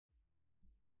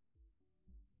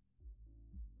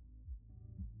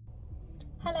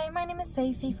Hello, my name is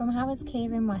Sophie from Howard's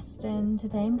Kia in Weston.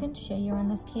 Today I'm going to show you on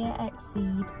this Kia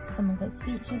Exceed. Some of its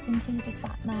features include a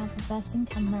sat-nav, reversing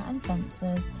camera and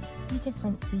sensors, heated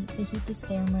front seats, a heated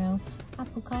steering wheel,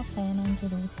 Apple CarPlay and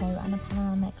Android Auto and a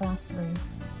panoramic glass roof.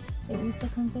 It also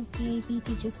comes with DAB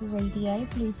digital radio,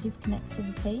 Bluetooth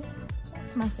connectivity,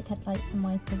 automatic headlights and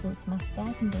wipers, automatic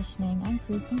air conditioning and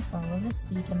cruise control with a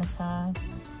speed limiter.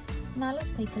 Now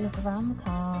let's take a look around the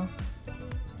car.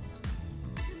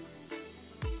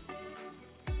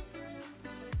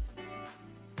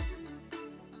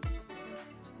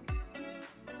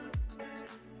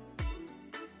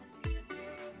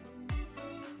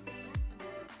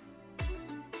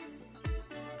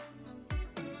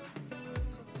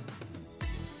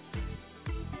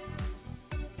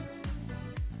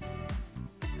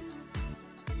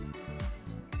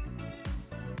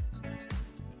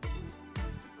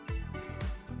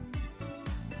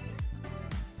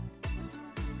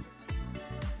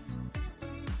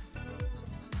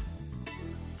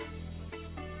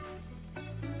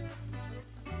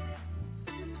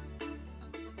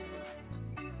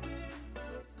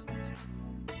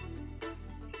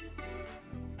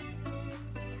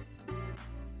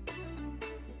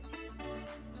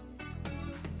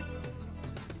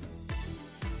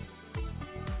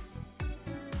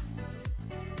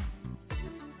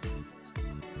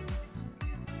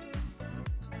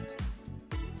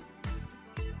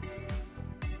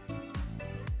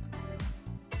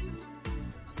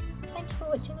 Thank you for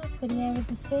watching this video. If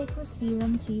this vehicle is for you,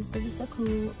 then please give us a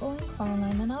call or inquire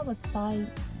online on our website.